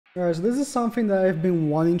Alright, so this is something that I've been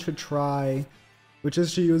wanting to try, which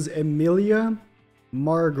is to use Emilia,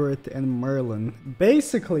 Margaret, and Merlin.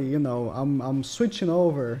 Basically, you know, I'm switching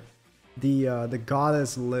over the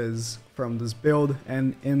goddess Liz from this build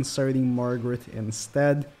and inserting Margaret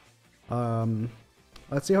instead.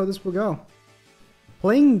 Let's see how this will go.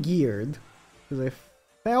 Playing geared, because I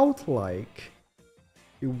felt like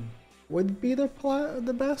it would be the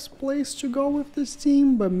best place to go with this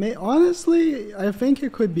team, but honestly, I think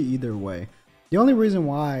it could be either way. The only reason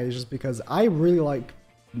why is just because I really like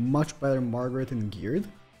much better Margaret in geared,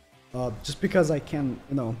 just because I can,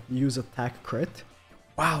 you know, use attack crit.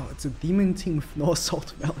 Wow, it's a demon team with no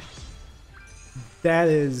assault melee. That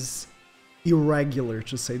is irregular,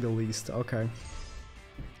 to say the least. Okay.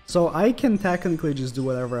 So I can technically just do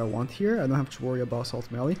whatever I want here. I don't have to worry about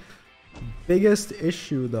assault melee. Biggest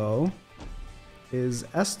issue though is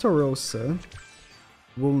Estarossa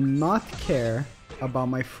will not care about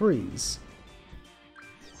my freeze.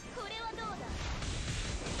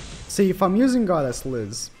 See, if I'm using Goddess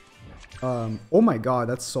Liz, oh my god,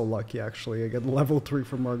 that's so lucky actually. I get level 3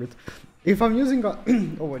 for Margaret. If I'm using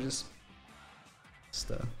oh, I just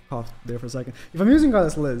coughed there for a second. If I'm using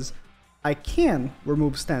Goddess Liz, I can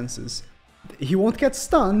remove stances. He won't get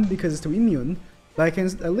stunned because it's too immune, but I can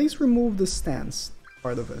at least remove the stance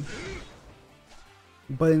part of it.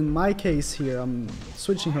 But in my case here, I'm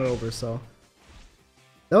switching her over, so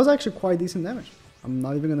that was actually quite decent damage. I'm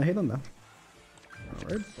not even gonna hate on that.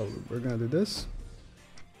 Alright, we're gonna do this.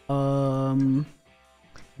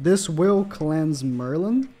 This will cleanse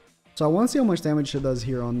Merlin, so I want to see how much damage she does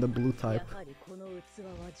here on the blue type.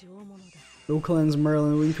 Will cleanse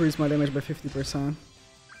Merlin, will increase my damage by 50%.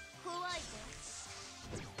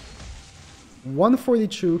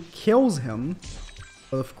 142 kills him,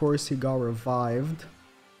 but of course he got revived.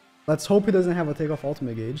 Let's hope he doesn't have a takeoff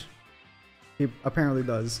ultimate gauge. He apparently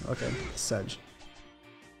does. Okay, Sedge.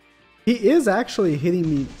 He is actually hitting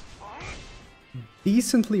me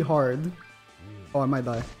decently hard. Oh, I might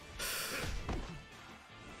die.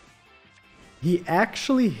 He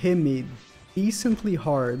actually hit me decently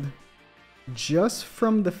hard just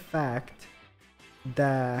from the fact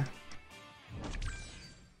that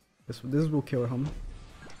this will kill him.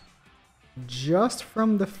 Just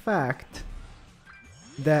from the fact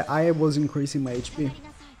that I was increasing my HP.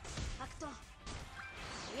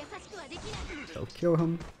 So kill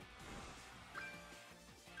him.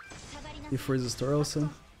 He freezes Torosa.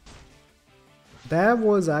 That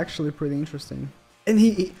was actually pretty interesting. And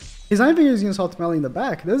he's not even using assault melee in the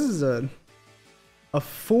back. This is a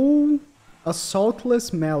full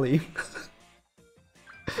assaultless melee.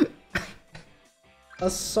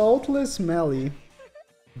 Assaultless melee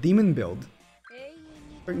demon build.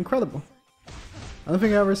 Incredible. I don't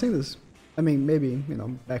think I've ever seen this. I mean, maybe, you know,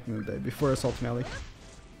 back in the day, before assault melee.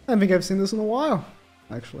 I don't think I've seen this in a while,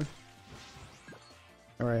 actually.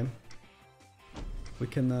 Alright. We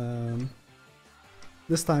can,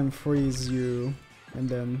 this time freeze you, and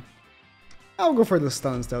then I'll go for the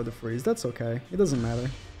stun instead of the freeze. That's okay. It doesn't matter.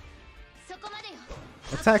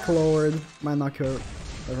 Attack lowered. Might not kill it.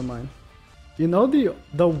 Never mind. You know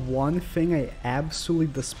the one thing I absolutely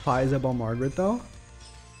despise about Margaret though?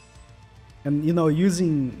 And you know,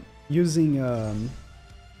 using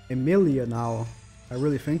Emilia now, I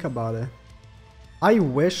really think about it. I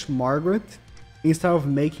wish Margaret, instead of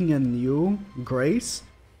making a new Grace,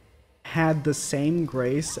 had the same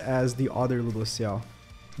Grace as the other Ludociel.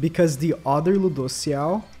 Because the other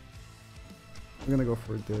Ludociel... I'm gonna go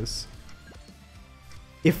for this.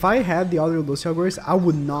 If I had the other Ludociel Grace, I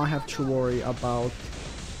would not have to worry about,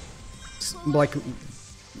 like,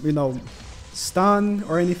 you know, stun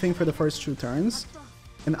or anything for the first 2 turns.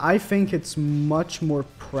 And I think it's much more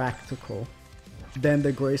practical than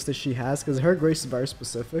the Grace that she has, because her Grace is very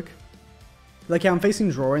specific. Like, yeah, I'm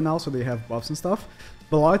facing Draw right now, so they have buffs and stuff,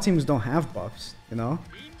 but a lot of teams don't have buffs, you know?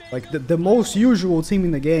 Like, the most usual team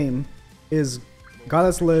in the game is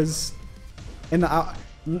Goddess Liz, and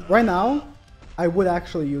right now, I would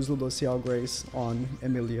actually use Ludociel Grace on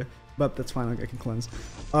Emilia, but that's fine, I can cleanse.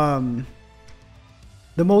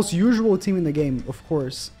 The most usual team in the game, of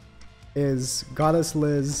course, is Goddess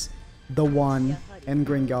Liz, The One, and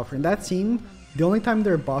Green Galfrey. And that team, the only time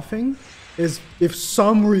they're buffing is if for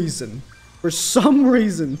some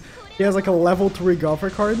reason, he has like a level 3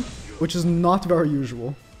 Galfrey card, which is not very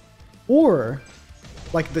usual. Or,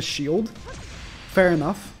 like the shield, fair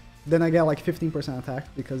enough. Then I get like 15% attack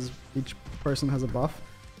because each person has a buff.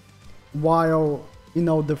 While, you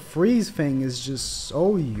know, the freeze thing is just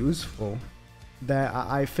so useful that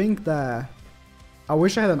I think that I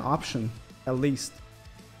wish I had an option, at least,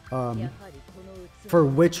 for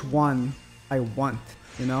which one I want.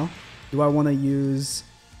 You know? Do I want to use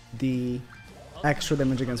the extra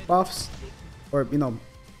damage against buffs? Or, you know,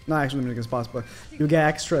 not extra damage against buffs, but you get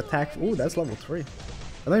extra attack. Ooh, that's level 3.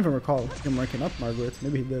 I don't even recall him ranking up Margaret.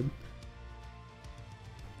 Maybe he did.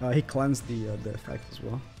 He cleansed the effect as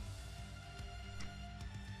well.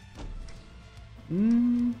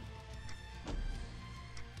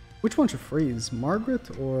 Which one should freeze?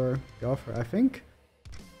 Margaret or Gopher? I think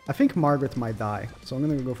Margaret might die, so I'm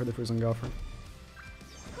gonna go for the freeze on Gopher.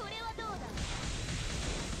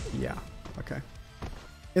 Yeah, okay.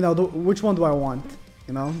 You know, which one do I want?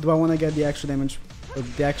 You know, do I want to get the extra damage, or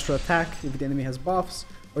the extra attack if the enemy has buffs,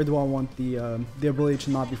 or do I want the ability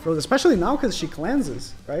to not be frozen? Especially now because she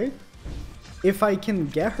cleanses, right? If I can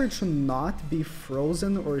get her to not be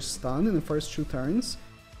frozen or stunned in the first 2 turns,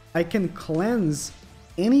 I can cleanse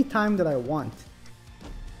any time that I want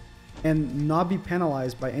and not be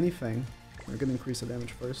penalized by anything. We're gonna increase the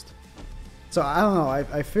damage first. So I don't know,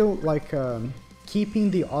 I feel like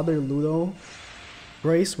keeping the other Ludo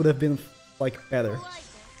Grace would have been like better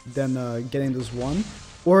than getting this one,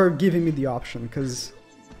 or giving me the option, because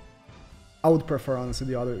I would prefer honestly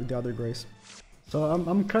the other Grace. So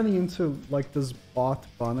I'm cutting into like this bot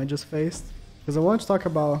bun I just faced, because I want to talk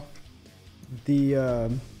about the I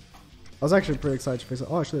was actually pretty excited to face it.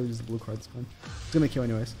 Oh, actually I used the blue card, it's fine. It's gonna kill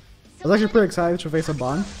anyways. I was actually pretty excited to face a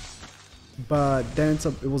Bon, but then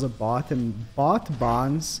it was a bot, and bot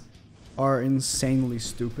Bons are insanely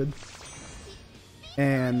stupid.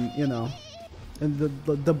 And you know, and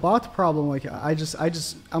the bot problem, like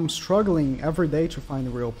I'm struggling every day to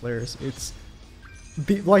find real players. It's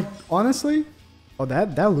like honestly, oh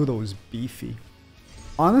that Ludo is beefy.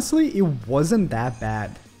 Honestly, it wasn't that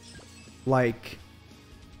bad. Like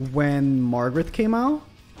when Margaret came out,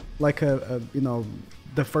 like you know,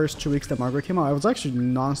 the first 2 weeks that Margaret came out, I was actually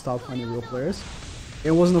non-stop finding real players.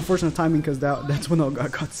 It was an unfortunate timing because that's when I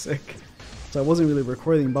got sick, so I wasn't really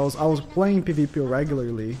recording. But I was playing PvP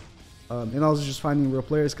regularly, and I was just finding real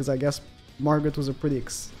players because I guess Margaret was a pretty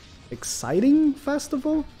exciting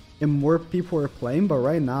festival and more people were playing. But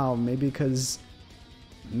right now, maybe because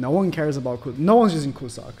no one cares about no one's using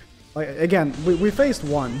Kusak. Like again, we faced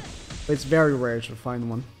one, but it's very rare to find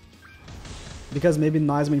one because maybe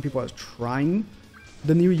not as many people are trying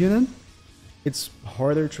the new unit. It's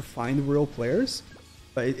harder to find real players,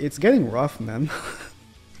 but it's getting rough, man.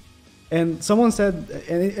 And someone said,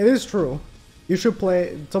 and it is true, you should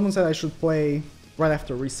play, someone said I should play right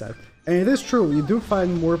after reset. And it is true, you do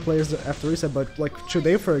find more players after reset, but like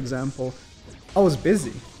today for example, I was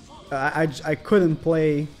busy. I couldn't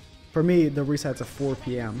play. For me, the reset's at 4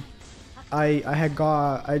 PM. I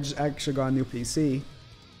just actually got a new PC,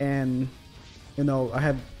 and you know, I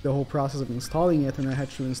had the whole process of installing it, and I had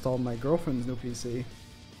to install my girlfriend's new PC.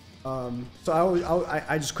 So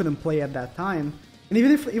I just couldn't play at that time. And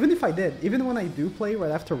even if I did, even when I do play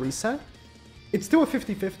right after reset, it's still a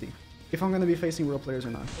 50-50 if I'm gonna be facing real players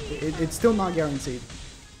or not. It's still not guaranteed.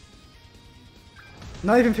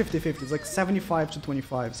 Not even 50-50, it's like 75 to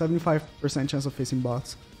 25, 75% chance of facing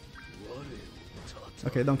bots.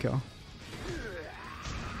 Okay, don't kill.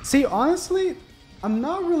 See, honestly, I'm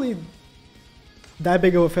not really that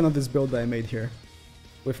big of a fan of this build that I made here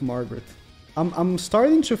with Margaret. I'm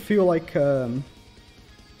starting to feel like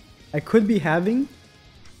I could be having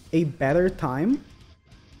a better time.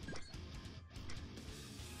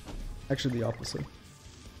 Actually, the opposite.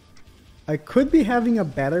 I could be having a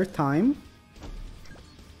better time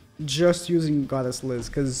just using Goddess Liz,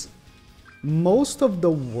 because most of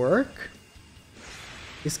the work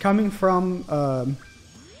is coming from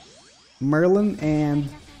Merlin and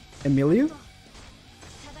Emilia.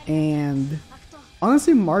 And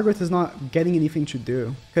honestly, Margaret is not getting anything to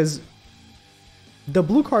do, because the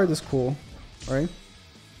blue card is cool, right?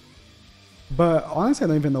 But honestly, I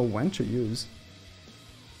don't even know when to use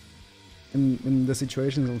in the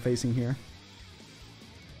situations I'm facing here.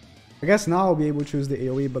 I guess now I'll be able to use the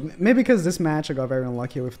AoE, but maybe because this match I got very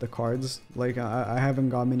unlucky with the cards. Like, I haven't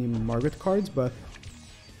got many Margaret cards, but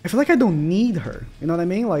I feel like I don't need her. You know what I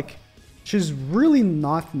mean? Like, she's really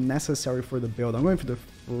not necessary for the build. I'm going for the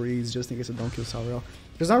freeze just in case I don't kill Sauriel.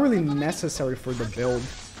 She's not really necessary for the build.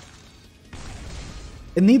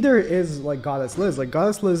 And neither is, like, Goddess Liz. Like,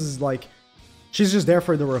 Goddess Liz is, like, she's just there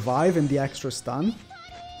for the revive and the extra stun.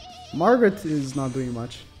 Margaret is not doing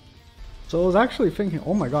much. So I was actually thinking,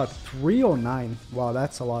 oh my god, 309. Wow,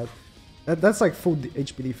 that's a lot. That's like full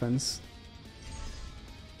HP defense.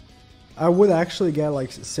 I would actually get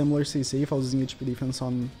like similar CC if I was using HP defense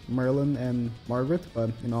on Merlin and Margaret,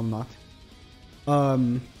 but you know, I'm not.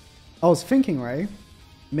 I was thinking, right?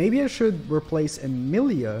 Maybe I should replace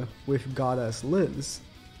Emilia with Goddess Liz.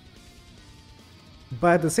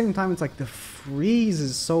 But at the same time, it's like the freeze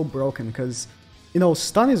is so broken because, you know,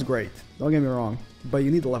 stun is great. Don't get me wrong, but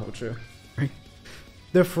you need the level 2, right?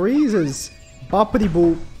 The freeze is boppity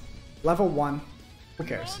boo, level 1. Who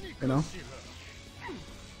cares, you know?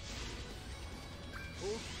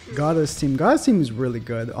 Goddess team. Goddess team is really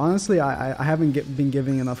good. Honestly, I haven't been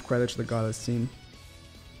giving enough credit to the Goddess team.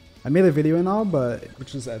 I made a video and all, but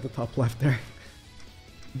which is at the top left there.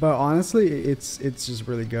 But honestly, it's just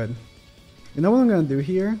really good. You know what I'm gonna do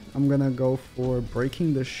here? I'm gonna go for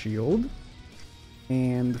breaking the shield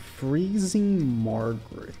and freezing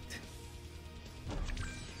Margaret.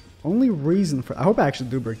 Only reason for I hope I actually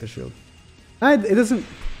do break the shield. It doesn't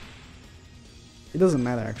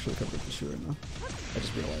matter actually if I break the shield or not. I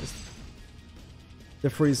just realized. The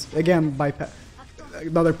freeze again bypass.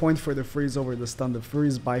 Another point for the freeze over the stun. The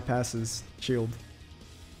freeze bypasses shield.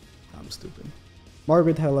 I'm stupid.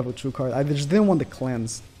 Margaret had a level 2 card. I just didn't want the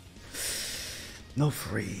cleanse. No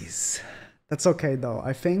freeze. That's okay though.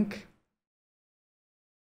 I think.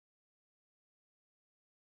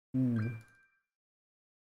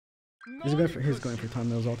 He's going for time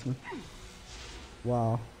nails ultimate.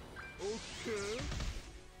 Wow.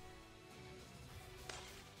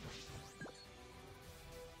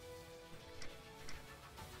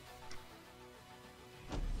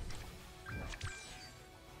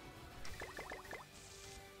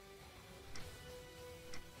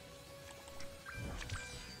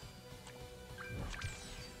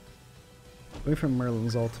 Wait for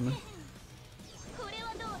Merlin's ultimate.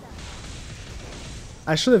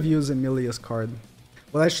 I should have used Emilia's card.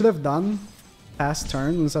 What I should have done past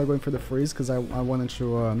turn instead of going for the freeze because I wanted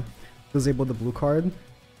to disable the blue card.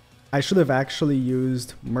 I should have actually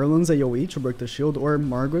used Merlin's AoE to break the shield or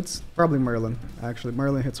Margaret's. Probably Merlin, actually.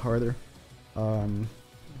 Merlin hits harder.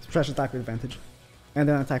 Special attack with advantage. And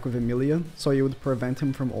then attack with Emilia, so you would prevent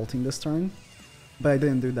him from ulting this turn. But I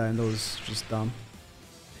didn't do that and that was just dumb.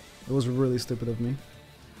 It was really stupid of me.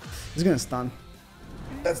 He's gonna stun.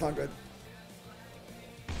 That's not good.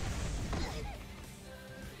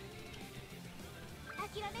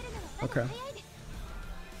 Okay.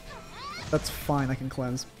 That's fine, I can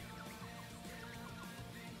cleanse.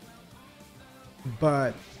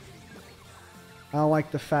 But I don't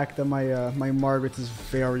like the fact that my Margaret is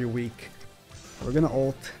very weak. We're gonna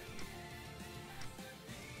ult.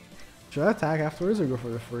 Should I attack afterwards or go for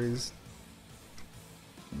the freeze?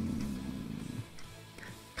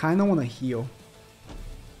 Kinda wanna heal.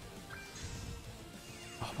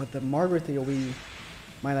 Oh, but the Margaret AoE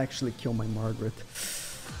might actually kill my Margaret.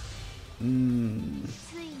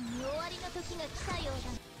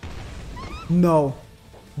 No.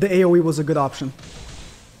 The AoE was a good option.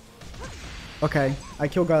 Okay, I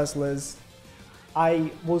kill Goddess Liz. I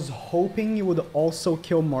was hoping you would also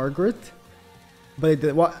kill Margaret. But it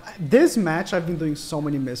did. Well, this match I've been doing so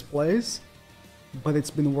many misplays. But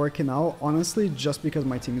it's been working out, honestly, just because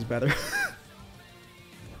my team is better.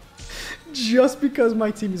 Just because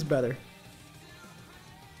my team is better.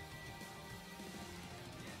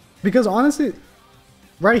 Because honestly,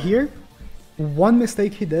 right here, one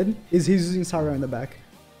mistake he did is he's using Saura in the back.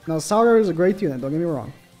 Now, Saura is a great unit, don't get me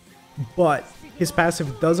wrong. But his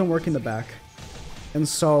passive doesn't work in the back. And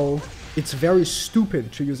so, it's very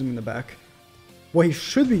stupid to use him in the back. What he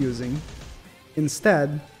should be using,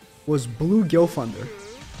 instead, was Blue Gilthunder.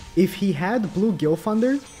 If he had Blue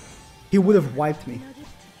Gilthunder, he would have wiped me.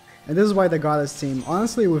 And this is why the Goddess team,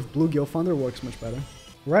 honestly, with Blue Gilthunder works much better.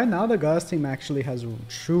 Right now, the Goddess team actually has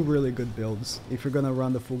two really good builds. If you're gonna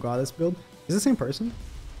run the full Goddess build, is it the same person?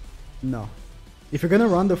 No. If you're gonna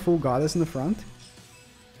run the full Goddess in the front,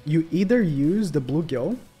 you either use the Blue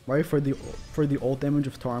Gil, right, for the ult damage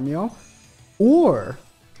of Tarmiel, or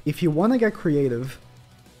if you want to get creative,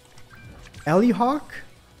 Elihawk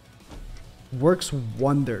works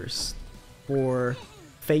wonders for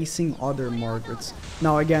facing other Margarets.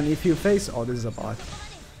 Now again, if you face... Oh, this is a bot.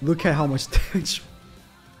 Look at how much damage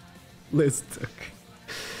Liz took.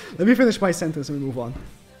 Let me finish my sentence and we move on.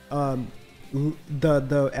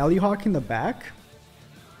 The Elihawk in the back,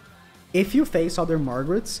 if you face other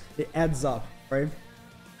Margarets, it adds up, right,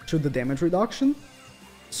 to the damage reduction.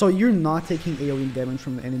 So you're not taking AoE damage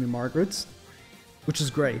from the enemy Margarets, which is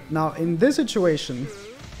great. Now in this situation,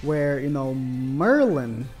 where, you know,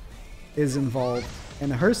 Merlin is involved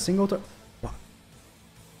and her single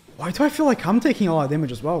why do I feel like I'm taking a lot of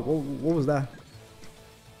damage as well? What was that?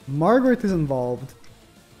 Margaret is involved.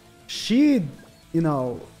 She, you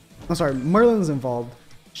know, I'm sorry, Merlin's involved.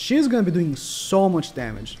 She's gonna be doing so much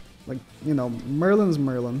damage. Like, you know, Merlin's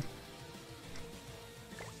Merlin.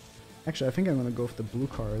 Actually, I think I'm gonna go for the blue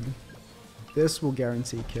card. This will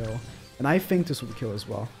guarantee kill. And I think this will kill as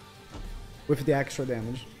well. with the extra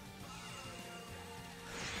damage.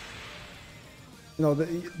 You know,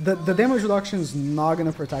 the damage reduction is not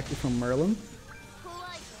gonna protect you from Merlin.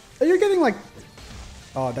 You're getting like...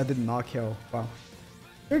 Oh, that did not kill. Wow.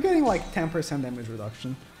 You're getting like 10% damage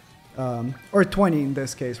reduction. Or 20 in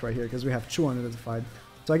this case right here, because we have 205.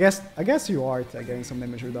 So I guess you are getting some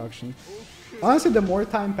damage reduction. Honestly, the more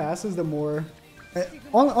time passes, the more...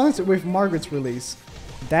 honestly, with Margaret's release,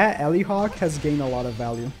 that Ellie Hawk has gained a lot of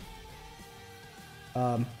value.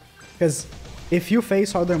 Because if you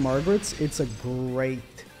face other Margarets, it's a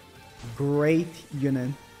great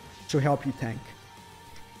unit to help you tank.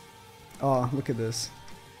 Oh, look at this.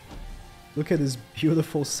 Look at this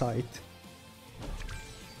beautiful sight.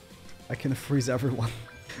 I can freeze everyone.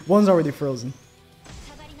 One's already frozen.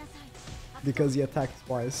 Because he attacked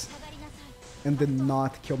twice. And did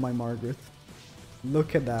not kill my Margaret.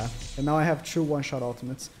 Look at that. And now I have 2 one-shot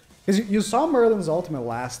ultimates. Because you saw Merlin's ultimate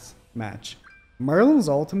last match. Merlin's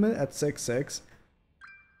ultimate at 6-6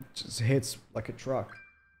 just hits like a truck.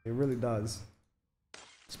 It really does.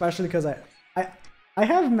 Especially because I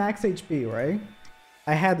have max HP, right?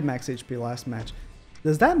 I had max HP last match.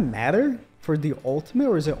 Does that matter for the ultimate,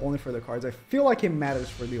 or is it only for the cards? I feel like it matters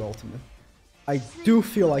for the ultimate. I do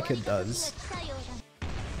feel like it does.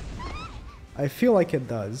 I feel like it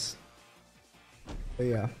does. But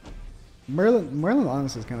yeah. Merlin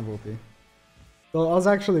honestly is kind of OP. So I was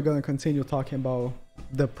actually going to continue talking about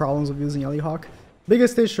the problems of using Ellie Hawk.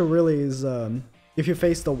 Biggest issue really is if you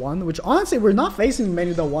face the 1, which honestly we're not facing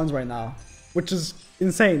many of the 1s right now. Which is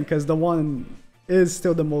insane, because the 1 is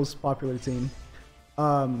still the most popular team.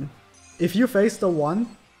 If you face the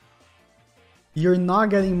 1, you're not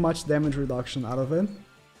getting much damage reduction out of it.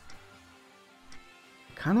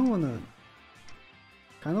 Kinda wanna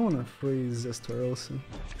freeze Estarossa.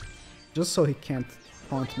 Just so he can't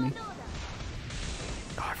taunt me.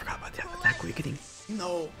 Oh, I forgot about that attack weakening.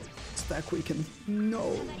 No! Stack weaken.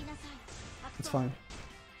 No! It's fine.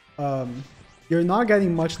 You're not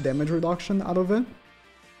getting much damage reduction out of it.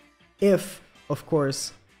 If, of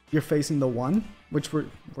course, you're facing the 1, which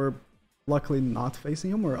we're luckily not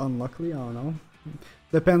facing him, or unluckily, I don't know.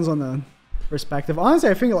 Depends on the perspective. Honestly,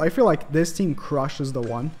 I feel like this team crushes the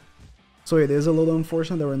 1. So it is a little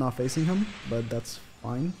unfortunate that we're not facing him, but that's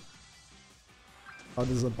fine. Oh,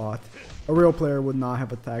 this is a bot. A real player would not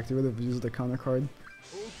have attacked, he would have used the counter card,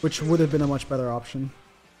 which would have been a much better option.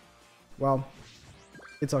 Well,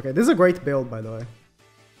 it's okay. This is a great build, by the way.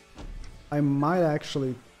 I might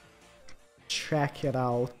actually check it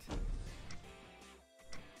out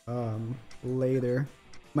later.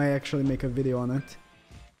 Might actually make a video on it.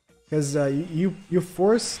 Because you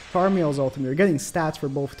force Tarmiel's ultimate. You're getting stats for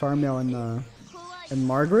both Tarmiel and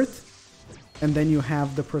Margaret. And then you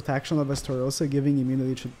have the protection of Estarossa giving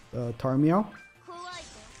immunity to Tarmiel.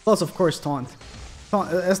 Plus, of course, Taunt.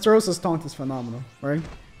 Estarossa's Taunt is phenomenal, right?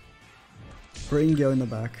 Green Gale in the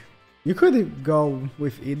back. You could go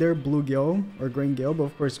with either Blue Gale or Green Gale, but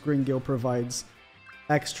of course Green Gale provides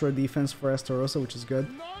extra defense for Estarossa, which is good.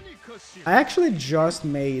 I actually just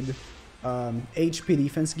made HP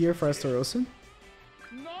defense gear for Estarossa.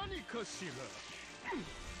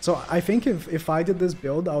 So I think if I did this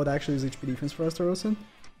build, I would actually use HP defense for Estarossa.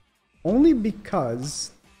 Only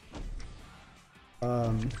because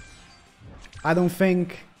I don't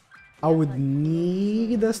think I would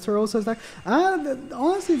need Estarossa's attack.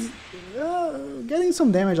 Honestly, getting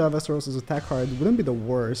some damage out of Estarossa's attack card wouldn't be the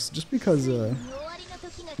worst, just because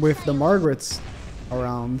with the Margarets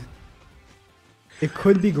around, it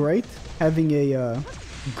could be great having a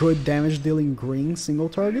good damage dealing green single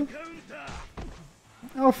target.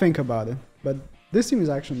 I'll think about it, but this team is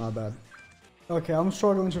actually not bad. Okay, I'm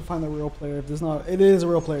struggling to find a real player. If there's not, it is a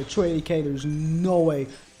real player. 280k. There's no way.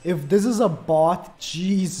 If this is a bot,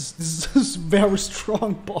 Jesus, this is a very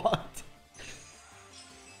strong bot.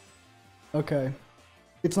 Okay,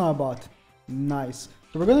 it's not a bot. Nice.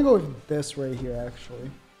 So we're gonna go with this right here,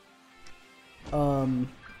 actually. I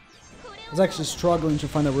was actually struggling to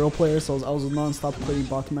find a real player, so I was non-stop playing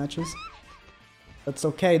bot matches. That's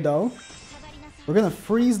okay though. We're gonna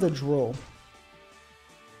freeze the Droll.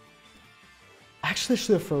 Actually, I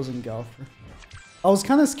should have frozen Galfer. I was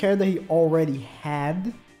kind of scared that he already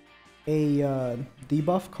had a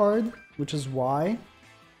debuff card, which is why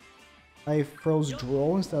I froze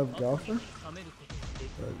Droll instead of Galfer.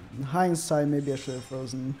 But in hindsight, maybe I should have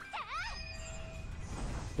frozen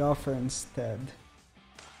Galfer instead.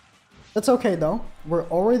 That's okay though. We're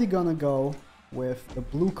already gonna go with the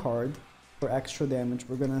blue card for extra damage.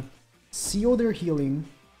 We're gonna seal their healing.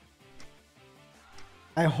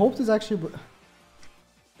 I hope this actually...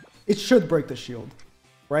 It should break the shield,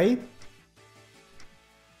 right?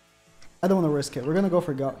 I don't want to risk it. We're gonna go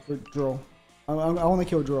for Drow. I want to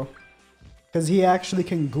kill Drow. Because he actually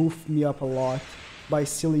can goof me up a lot by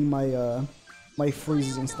sealing my my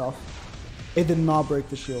freezes and stuff. It did not break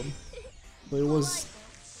the shield. So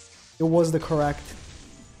it was the correct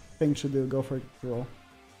thing to do, go for Drow.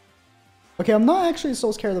 Okay, I'm not actually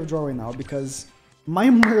so scared of Drow right now because my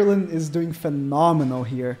Merlin is doing phenomenal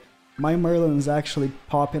here. My Merlin is actually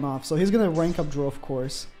popping off. So he's gonna rank up Drow, of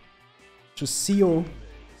course. To seal...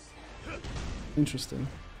 Interesting.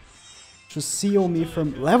 To seal me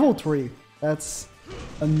from level 3. That's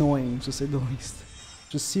annoying, to say the least.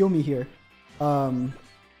 Just seal me here. The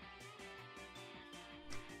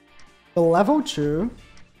level 2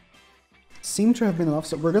 seem to have been enough,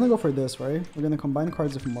 so we're gonna go for this, right? We're gonna combine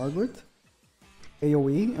cards with Margaret,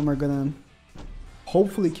 AoE, and we're gonna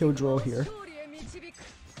hopefully kill Drow here.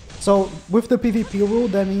 So with the PvP rule,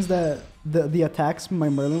 that means that the attacks my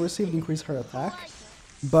Merlin received increase her attack.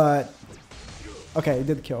 But okay, it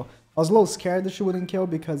did kill. I was a little scared that she wouldn't kill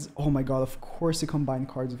because, oh my god, of course he combined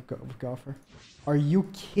cards with Gopher. Are you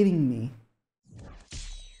kidding me?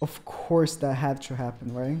 Of course that had to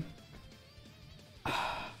happen, right?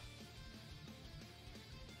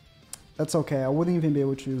 That's okay, I wouldn't even be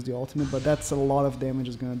able to use the ultimate, but that's a lot of damage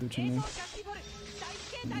it's gonna do to me.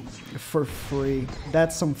 For free.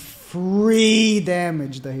 That's some free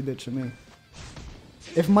damage that he did to me.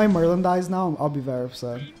 If my Merlin dies now, I'll be very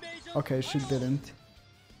upset. Okay, she didn't.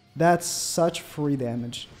 That's such free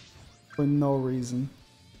damage. For no reason.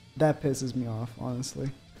 That pisses me off,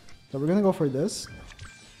 honestly. So we're gonna go for this.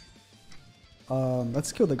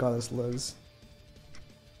 Let's kill the Goddess Liz.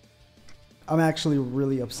 I'm actually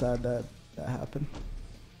really upset that that happened.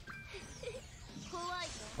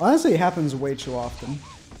 Honestly, it happens way too often.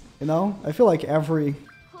 You know? I feel like every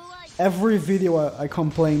video I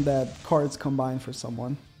complain that cards combine for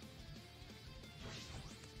someone.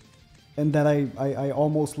 And that I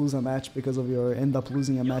almost lose a match because of it, or end up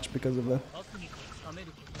losing a match because of it.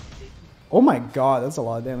 Oh my god, that's a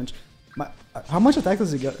lot of damage. How much attack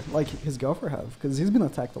does he get, like his Gopher have? Because he's been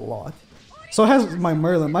attacked a lot. So has my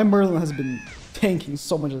Merlin. My Merlin has been tanking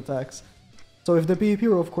so much attacks. So if the PvP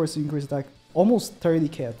rule, of course, you increase attack, almost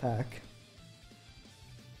 30k attack.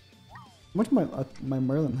 How much my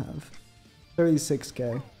Merlin have?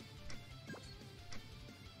 36k.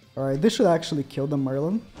 Alright, this should actually kill the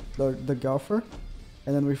Merlin, the Gopher,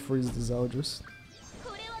 and then we freeze the Zeldris.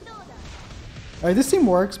 Alright, this team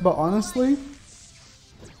works, but honestly,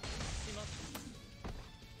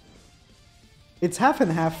 it's half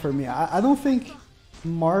and half for me. I don't think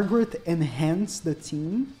Margaret enhanced the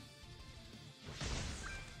team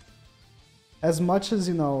as much as,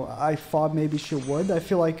 you know, I thought maybe she would. I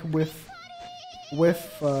feel like with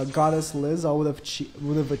Goddess Liz, I would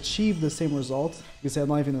have achieved the same result. Because I'm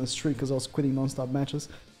not even in a streak because I was quitting non-stop matches.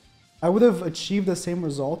 I would have achieved the same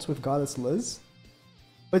results with Goddess Liz.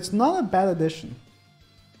 But it's not a bad addition.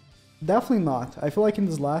 Definitely not. I feel like in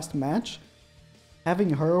this last match,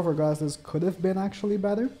 having her over Goddess Liz could have been actually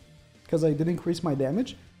better. Because I did increase my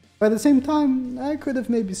damage. But at the same time, I could have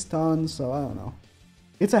maybe stunned, so I don't know.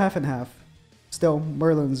 It's a half and half. Still,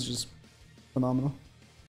 Merlin's just phenomenal.